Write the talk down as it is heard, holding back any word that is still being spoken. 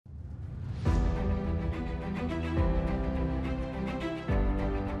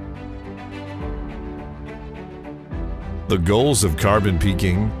The goals of carbon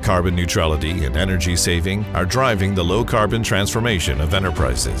peaking, carbon neutrality, and energy saving are driving the low-carbon transformation of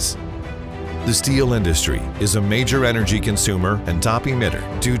enterprises. The steel industry is a major energy consumer and top emitter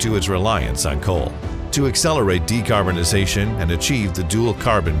due to its reliance on coal. To accelerate decarbonization and achieve the dual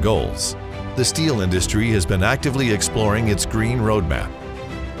carbon goals, the steel industry has been actively exploring its green roadmap.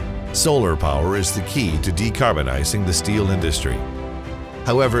 Solar power is the key to decarbonizing the steel industry.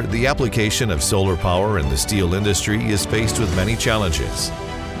 However, the application of solar power in the steel industry is faced with many challenges.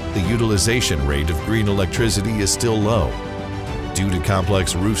 The utilization rate of green electricity is still low. Due to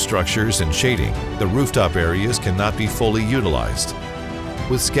complex roof structures and shading, the rooftop areas cannot be fully utilized.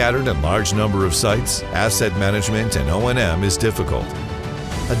 With scattered and large number of sites, asset management and O&M is difficult.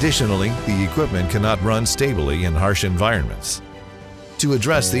 Additionally, the equipment cannot run stably in harsh environments. To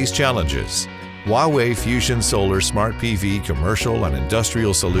address these challenges, Huawei Fusion Solar Smart PV commercial and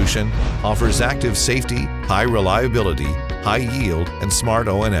industrial solution offers active safety, high reliability, high yield, and smart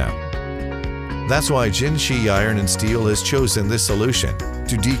O&M. That's why Jinshi Iron and Steel has chosen this solution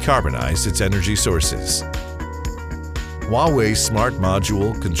to decarbonize its energy sources. Huawei's Smart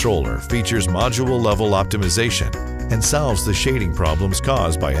Module Controller features module-level optimization and solves the shading problems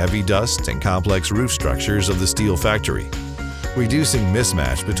caused by heavy dust and complex roof structures of the steel factory, reducing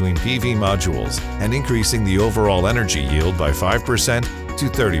mismatch between PV modules and increasing the overall energy yield by 5% to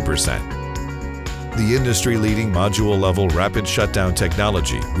 30%. The industry-leading module-level rapid shutdown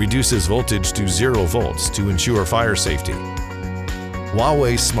technology reduces voltage to 0 volts to ensure fire safety.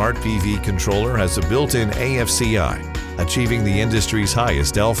 Huawei's Smart PV controller has a built-in AFCI, achieving the industry's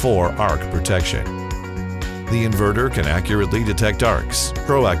highest L4 arc protection. The inverter can accurately detect arcs,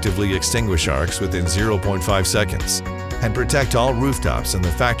 proactively extinguish arcs within 0.5 seconds, and protect all rooftops in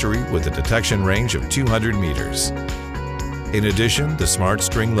the factory with a detection range of 200 meters. In addition, the Smart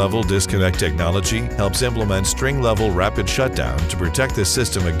String Level Disconnect technology helps implement string-level rapid shutdown to protect the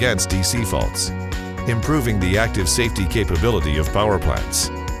system against DC faults, improving the active safety capability of power plants.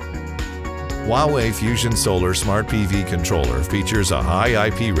 Huawei Fusion Solar Smart PV controller features a high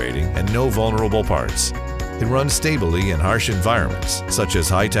IP rating and no vulnerable parts. It runs stably in harsh environments such as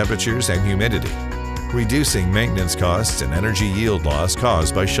high temperatures and humidity, reducing maintenance costs and energy yield loss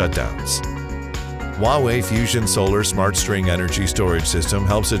caused by shutdowns. Huawei Fusion Solar Smart String Energy Storage System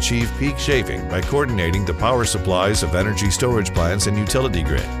helps achieve peak shaving by coordinating the power supplies of energy storage plants and utility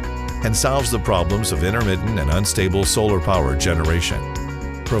grid, and solves the problems of intermittent and unstable solar power generation,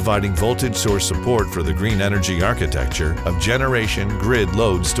 providing voltage source support for the green energy architecture of generation grid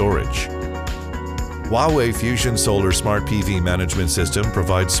load storage. Huawei Fusion Solar Smart PV Management System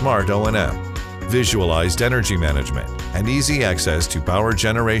provides smart O&M, visualized energy management, and easy access to power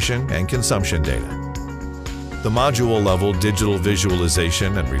generation and consumption data. The module-level digital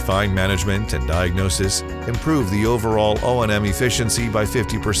visualization and refined management and diagnosis improve the overall O&M efficiency by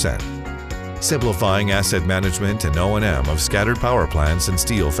 50%, simplifying asset management and O&M of scattered power plants and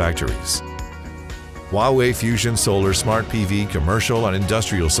steel factories. Huawei Fusion Solar Smart PV commercial and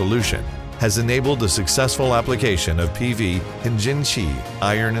industrial solution has enabled the successful application of PV in Jinshi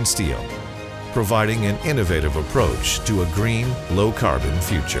Iron and Steel, providing an innovative approach to a green, low-carbon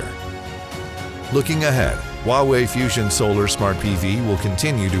future. Looking ahead, Huawei Fusion Solar Smart PV will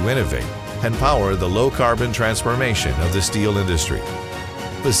continue to innovate and power the low-carbon transformation of the steel industry,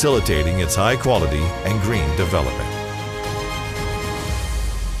 facilitating its high-quality and green development.